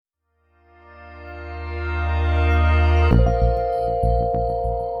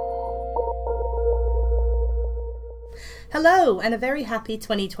Hello, and a very happy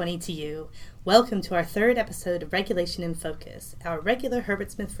 2020 to you. Welcome to our third episode of Regulation in Focus, our regular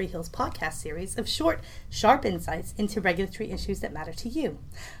Herbert Smith Freehills podcast series of short, sharp insights into regulatory issues that matter to you.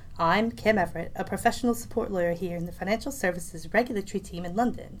 I'm Kim Everett, a professional support lawyer here in the Financial Services Regulatory team in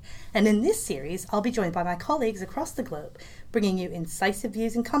London, and in this series I'll be joined by my colleagues across the globe, bringing you incisive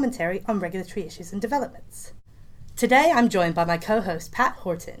views and commentary on regulatory issues and developments. Today I'm joined by my co-host Pat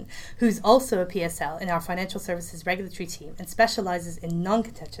Horton, who's also a PSL in our Financial Services Regulatory team and specialises in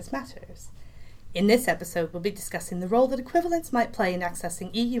non-contentious matters. In this episode we'll be discussing the role that equivalence might play in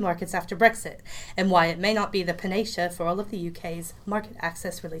accessing EU markets after Brexit, and why it may not be the panacea for all of the UK's market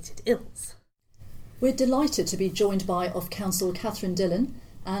access related ills. We're delighted to be joined by Of-Counsel Catherine Dillon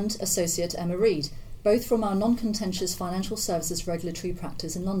and Associate Emma Reid, both from our non-contentious financial services regulatory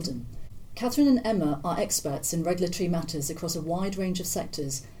practice in London. Catherine and Emma are experts in regulatory matters across a wide range of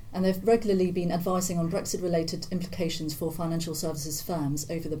sectors, and they've regularly been advising on Brexit-related implications for financial services firms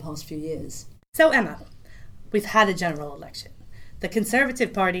over the past few years. So Emma, we've had a general election. The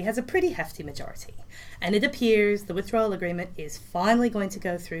Conservative Party has a pretty hefty majority, and it appears the withdrawal agreement is finally going to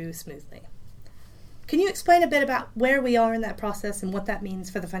go through smoothly. Can you explain a bit about where we are in that process and what that means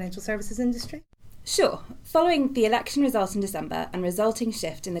for the financial services industry? Sure. Following the election result in December and resulting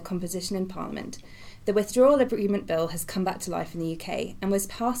shift in the composition in Parliament, the Withdrawal Agreement Bill has come back to life in the UK and was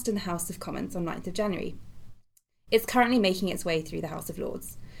passed in the House of Commons on 9th of January. It's currently making its way through the House of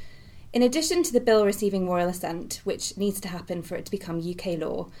Lords. In addition to the bill receiving royal assent, which needs to happen for it to become UK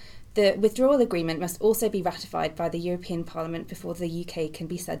law, the withdrawal agreement must also be ratified by the European Parliament before the UK can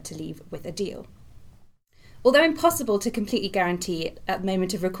be said to leave with a deal. Although impossible to completely guarantee at the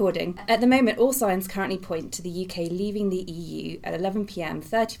moment of recording, at the moment all signs currently point to the UK leaving the EU at 11 p.m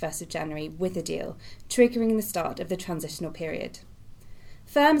 31st of January with a deal, triggering the start of the transitional period.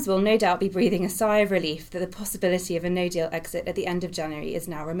 Firms will no doubt be breathing a sigh of relief that the possibility of a no-deal exit at the end of January is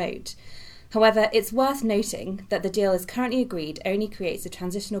now remote. However, it's worth noting that the deal as currently agreed only creates a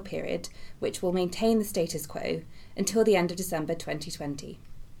transitional period which will maintain the status quo until the end of December 2020.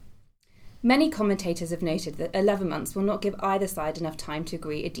 Many commentators have noted that 11 months will not give either side enough time to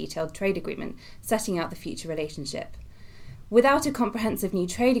agree a detailed trade agreement, setting out the future relationship. Without a comprehensive new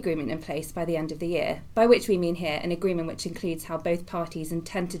trade agreement in place by the end of the year, by which we mean here an agreement which includes how both parties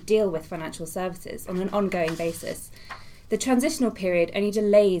intend to deal with financial services on an ongoing basis, the transitional period only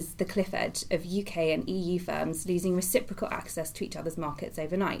delays the cliff edge of UK and EU firms losing reciprocal access to each other's markets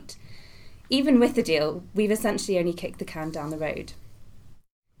overnight. Even with the deal, we've essentially only kicked the can down the road.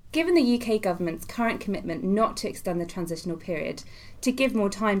 Given the UK government's current commitment not to extend the transitional period, to give more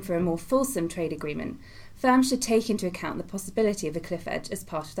time for a more fulsome trade agreement, firms should take into account the possibility of a cliff edge as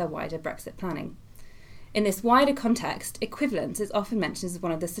part of their wider Brexit planning. In this wider context, equivalence is often mentioned as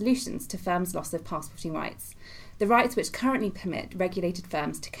one of the solutions to firms' loss of passporting rights, the rights which currently permit regulated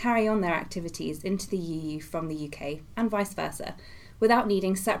firms to carry on their activities into the EU from the UK, and vice versa, without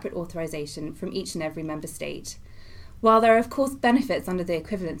needing separate authorisation from each and every member state. While there are of course benefits under the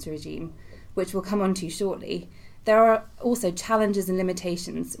equivalence regime, which we'll come on to shortly, there are also challenges and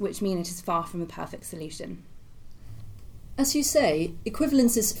limitations which mean it is far from a perfect solution. As you say,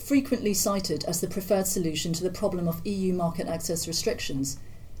 equivalence is frequently cited as the preferred solution to the problem of EU market access restrictions.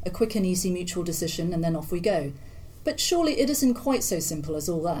 A quick and easy mutual decision and then off we go. But surely it isn't quite so simple as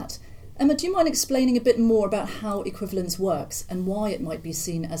all that. Emma, do you mind explaining a bit more about how equivalence works and why it might be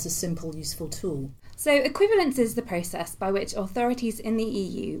seen as a simple, useful tool? So equivalence is the process by which authorities in the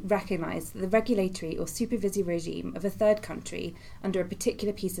EU recognise that the regulatory or supervisory regime of a third country under a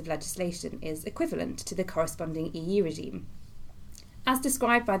particular piece of legislation is equivalent to the corresponding EU regime. As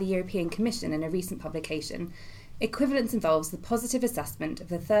described by the European Commission in a recent publication, equivalence involves the positive assessment of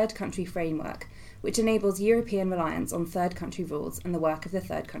the third country framework, which enables European reliance on third country rules and the work of the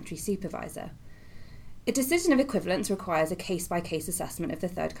third country supervisor. A decision of equivalence requires a case-by-case assessment of the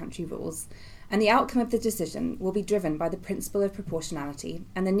third country rules, and the outcome of the decision will be driven by the principle of proportionality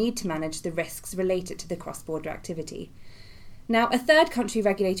and the need to manage the risks related to the cross-border activity. Now, a third country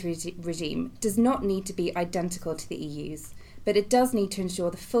regulatory regime does not need to be identical to the EU's, but it does need to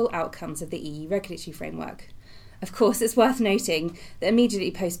ensure the full outcomes of the EU regulatory framework. Of course, it's worth noting that immediately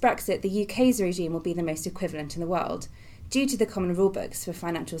post-Brexit, the UK's regime will be the most equivalent in the world, due to the common rulebooks for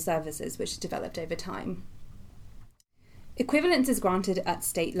financial services which have developed over time. Equivalence is granted at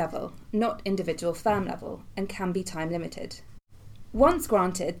state level, not individual firm level, and can be time limited. Once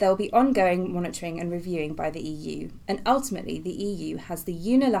granted, there will be ongoing monitoring and reviewing by the EU, and ultimately the EU has the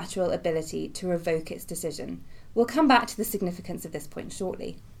unilateral ability to revoke its decision. We'll come back to the significance of this point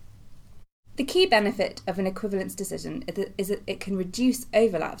shortly. The key benefit of an equivalence decision is that it can reduce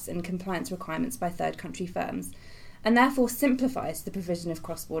overlaps in compliance requirements by third country firms, and therefore simplifies the provision of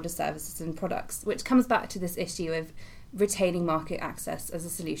cross-border services and products, which comes back to this issue of retaining market access as a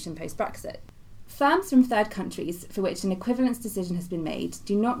solution post-Brexit. Firms from third countries for which an equivalence decision has been made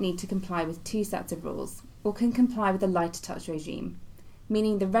do not need to comply with two sets of rules, or can comply with a lighter touch regime,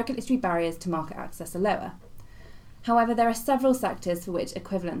 meaning the regulatory barriers to market access are lower. However, there are several sectors for which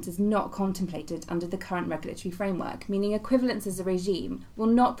equivalence is not contemplated under the current regulatory framework, meaning equivalence as a regime will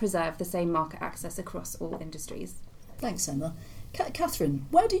not preserve the same market access across all industries. Thanks, Emma. Catherine,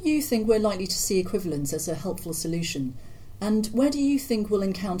 where do you think we're likely to see equivalence as a helpful solution? And where do you think we'll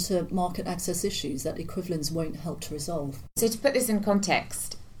encounter market access issues that equivalence won't help to resolve? So to put this in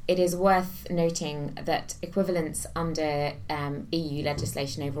context, it is worth noting that equivalence under EU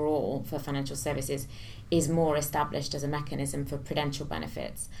legislation overall for financial services is more established as a mechanism for prudential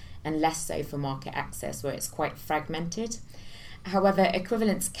benefits and less so for market access, where it's quite fragmented. However,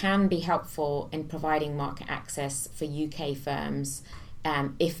 equivalence can be helpful in providing market access for UK firms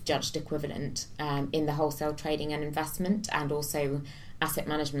if judged equivalent in the wholesale trading and investment and also asset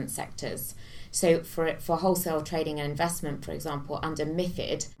management sectors. So for wholesale trading and investment, for example, under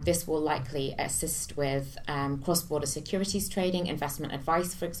MiFID, this will likely assist with cross-border securities trading, investment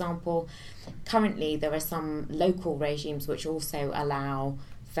advice, for example. Currently, there are some local regimes which also allow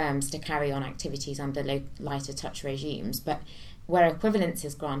firms to carry on activities under lighter touch regimes, but where equivalence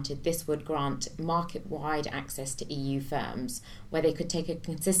is granted, this would grant market-wide access to EU firms, where they could take a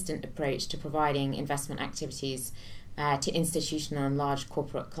consistent approach to providing investment activities to institutional and large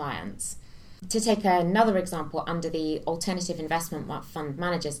corporate clients. To take another example, under the Alternative Investment Fund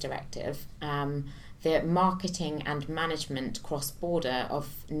Managers Directive, the marketing and management cross-border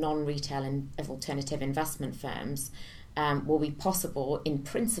of non-retail and of alternative investment firms will be possible in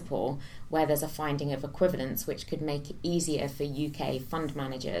principle where there's a finding of equivalence, which could make it easier for UK fund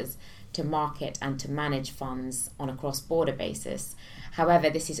managers to market and to manage funds on a cross-border basis. However,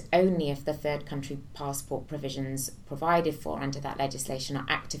 this is only if the third country passport provisions provided for under that legislation are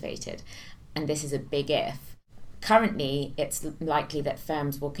activated, and this is a big if. Currently, it's likely that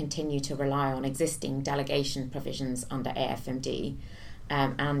firms will continue to rely on existing delegation provisions under AFMD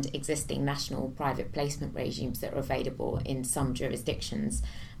and existing national private placement regimes that are available in some jurisdictions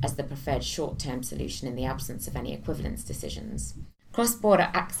as the preferred short-term solution in the absence of any equivalence decisions. Cross-border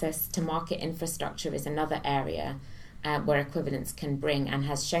access to market infrastructure is another area where equivalence can bring and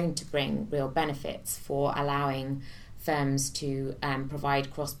has shown to bring real benefits for allowing firms to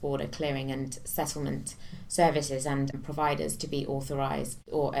provide cross-border clearing and settlement services and providers to be authorised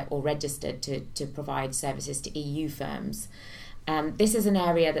or registered to provide services to EU firms. This is an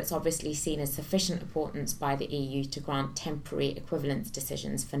area that's obviously seen as sufficient importance by the EU to grant temporary equivalence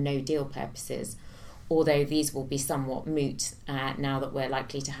decisions for no-deal purposes, although these will be somewhat moot now that we're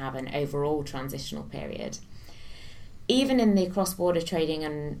likely to have an overall transitional period. Even in the cross-border trading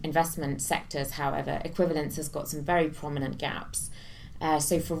and investment sectors, however, equivalence has got some very prominent gaps.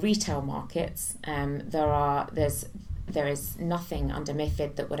 So for retail markets, there is nothing under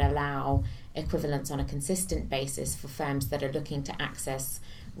MiFID that would allow equivalence on a consistent basis for firms that are looking to access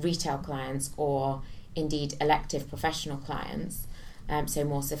retail clients or indeed elective professional clients, so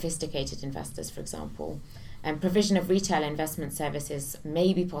more sophisticated investors, for example. Provision of retail investment services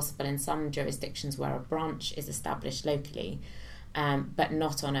may be possible in some jurisdictions where a branch is established locally, but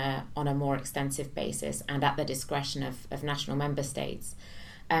not on a more extensive basis and at the discretion of national member states.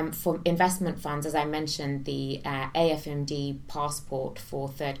 For investment funds, as I mentioned, the AFMD passport for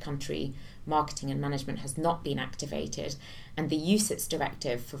third country marketing and management has not been activated, and the UCITS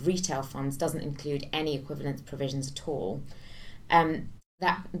directive for retail funds doesn't include any equivalence provisions at all.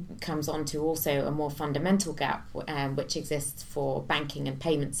 That comes on to also a more fundamental gap which exists for banking and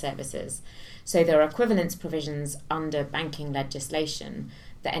payment services. So there are equivalence provisions under banking legislation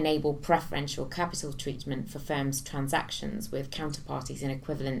that enable preferential capital treatment for firms' transactions with counterparties in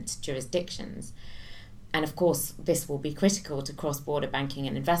equivalent jurisdictions. And of course, this will be critical to cross-border banking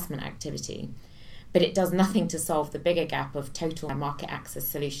and investment activity. But it does nothing to solve the bigger gap of total market access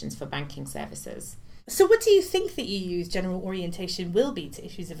solutions for banking services. So what do you think the EU's general orientation will be to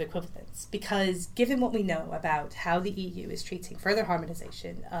issues of equivalence? Because given what we know about how the EU is treating further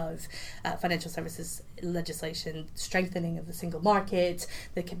harmonisation of financial services legislation, strengthening of the single market,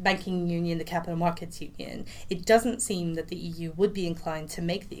 the banking union, the capital markets union, it doesn't seem that the EU would be inclined to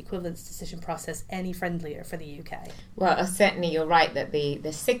make the equivalence decision process any friendlier for the UK. Well, certainly you're right that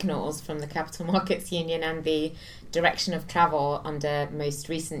the signals from the capital markets union and the direction of travel under most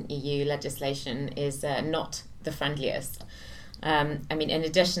recent EU legislation is not the friendliest. In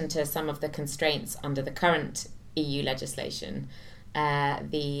addition to some of the constraints under the current EU legislation,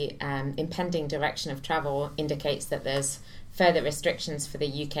 the impending direction of travel indicates that there's further restrictions for the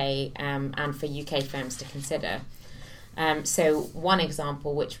UK and for UK firms to consider. So one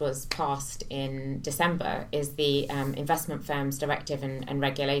example which was passed in December is the Investment Firms Directive and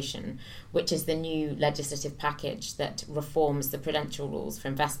Regulation, which is the new legislative package that reforms the prudential rules for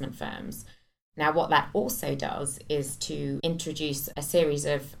investment firms. Now, what that also does is to introduce a series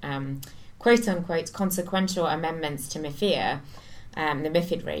of quote-unquote consequential amendments to MiFIR, the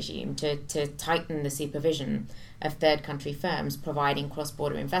MiFID regime, to tighten the supervision of third country firms providing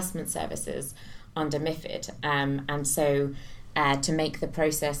cross-border investment services under MiFID, and so to make the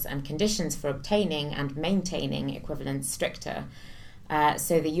process and conditions for obtaining and maintaining equivalence stricter.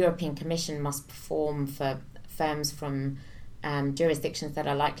 So the European Commission must perform for firms from jurisdictions that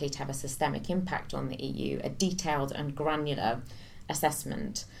are likely to have a systemic impact on the EU a detailed and granular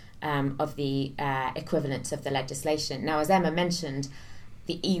assessment of the equivalence of the legislation. Now, as Emma mentioned,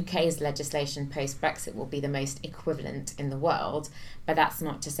 the UK's legislation post-Brexit will be the most equivalent in the world, but that's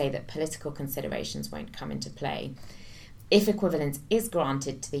not to say that political considerations won't come into play. If equivalence is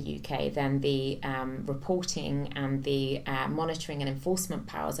granted to the UK, then the reporting and the monitoring and enforcement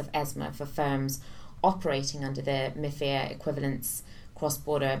powers of ESMA for firms operating under the MiFIR equivalence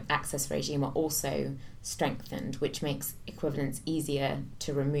cross-border access regime are also strengthened, which makes equivalence easier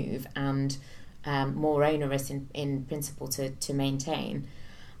to remove and more onerous in principle to maintain.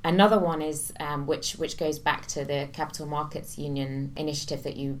 Another one is, which goes back to the Capital Markets Union initiative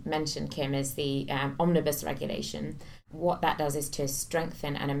that you mentioned, Kim, is the Omnibus regulation. What that does is to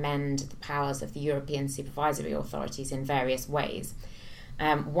strengthen and amend the powers of the European supervisory authorities in various ways.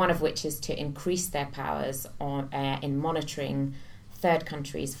 One of which is to increase their powers in monitoring third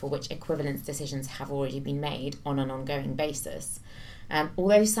countries for which equivalence decisions have already been made on an ongoing basis.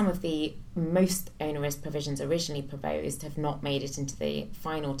 Although some of the most onerous provisions originally proposed have not made it into the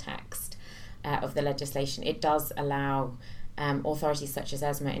final text of the legislation, it does allow authorities such as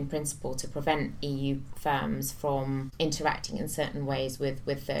ESMA in principle to prevent EU firms from interacting in certain ways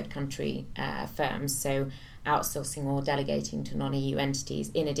with third country firms, so outsourcing or delegating to non-EU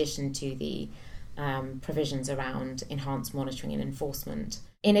entities, in addition to the provisions around enhanced monitoring and enforcement.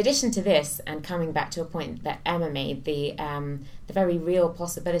 In addition to this, and coming back to a point that Emma made, the very real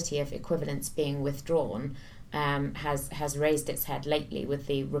possibility of equivalence being withdrawn has raised its head lately with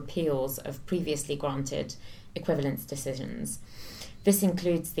the repeals of previously granted equivalence decisions. This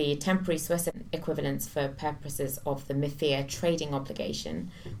includes the temporary Swiss equivalence for purposes of the MiFIR trading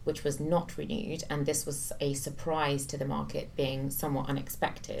obligation, which was not renewed, and this was a surprise to the market, being somewhat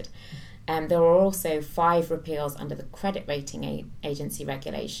unexpected. There were also 5 repeals under the credit rating agency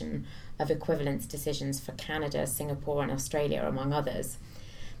regulation of equivalence decisions for Canada, Singapore and Australia, among others.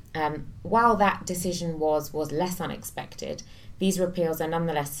 While that decision was less unexpected, these repeals are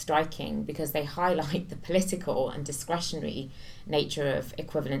nonetheless striking because they highlight the political and discretionary nature of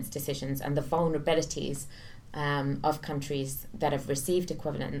equivalence decisions and the vulnerabilities of countries that have received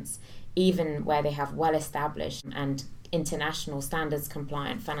equivalence, even where they have well-established and international standards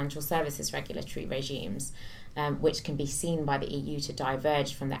compliant financial services regulatory regimes, which can be seen by the EU to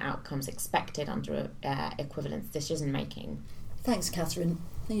diverge from the outcomes expected under equivalence decision making. Thanks, Catherine.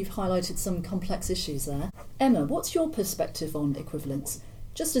 I think you've highlighted some complex issues there. Emma, what's your perspective on equivalence?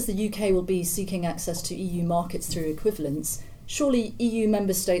 Just as the UK will be seeking access to EU markets through equivalence, surely EU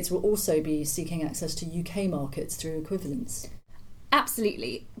member states will also be seeking access to UK markets through equivalence?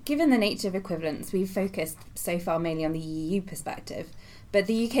 Absolutely. Given the nature of equivalence, we've focused so far mainly on the EU perspective, but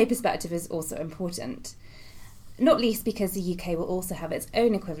the UK perspective is also important, not least because the UK will also have its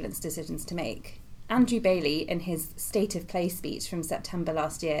own equivalence decisions to make. Andrew Bailey, in his State of Play speech from September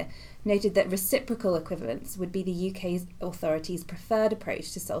last year, noted that reciprocal equivalence would be the UK's authorities' preferred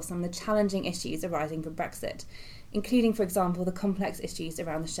approach to solve some of the challenging issues arising from Brexit, including, for example, the complex issues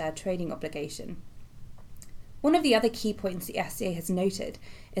around the shared trading obligation. One of the other key points the FCA has noted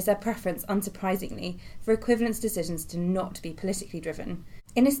is their preference, unsurprisingly, for equivalence decisions to not be politically driven.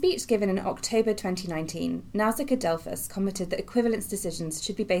 In a speech given in October 2019, Nausicaa Delphus commented that equivalence decisions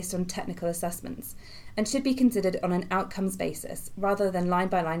should be based on technical assessments and should be considered on an outcomes basis rather than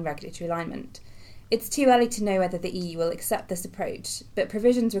line-by-line regulatory alignment. It's too early to know whether the EU will accept this approach, but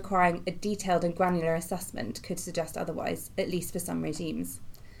provisions requiring a detailed and granular assessment could suggest otherwise, at least for some regimes.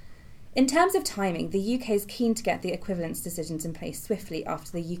 In terms of timing, the UK is keen to get the equivalence decisions in place swiftly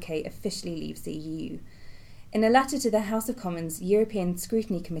after the UK officially leaves the EU. In a letter to the House of Commons European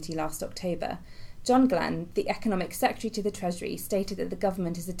Scrutiny Committee last October, John Glenn, the Economic Secretary to the Treasury, stated that the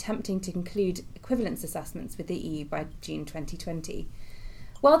government is attempting to conclude equivalence assessments with the EU by June 2020.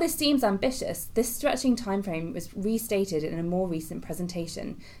 While this seems ambitious, this stretching timeframe was restated in a more recent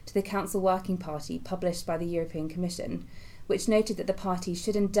presentation to the Council Working Party published by the European Commission, which noted that the party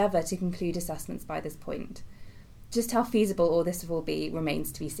should endeavour to conclude assessments by this point. Just how feasible all this will be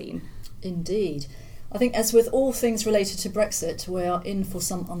remains to be seen. Indeed. I think, as with all things related to Brexit, we are in for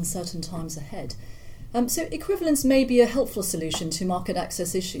some uncertain times ahead. So equivalence may be a helpful solution to market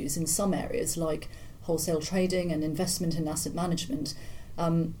access issues in some areas like wholesale trading and investment in asset management.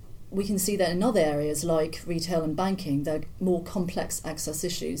 We can see that in other areas like retail and banking, there are more complex access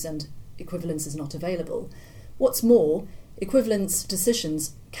issues and equivalence is not available. What's more, equivalence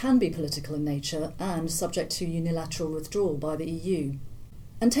decisions can be political in nature and subject to unilateral withdrawal by the EU.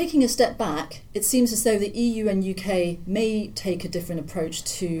 And taking a step back, it seems as though the EU and UK may take a different approach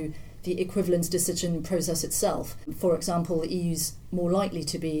to the equivalence decision process itself. For example, the EU's more likely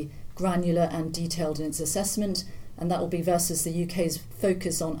to be granular and detailed in its assessment, and that will be versus the UK's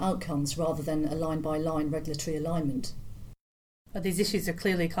focus on outcomes rather than a line-by-line regulatory alignment. Well, these issues are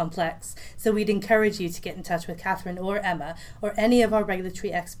clearly complex, so we'd encourage you to get in touch with Catherine or Emma or any of our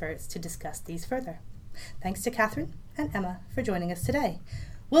regulatory experts to discuss these further. Thanks to Catherine and Emma for joining us today.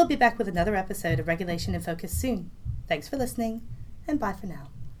 We'll be back with another episode of Regulation in Focus soon. Thanks for listening, and bye for now.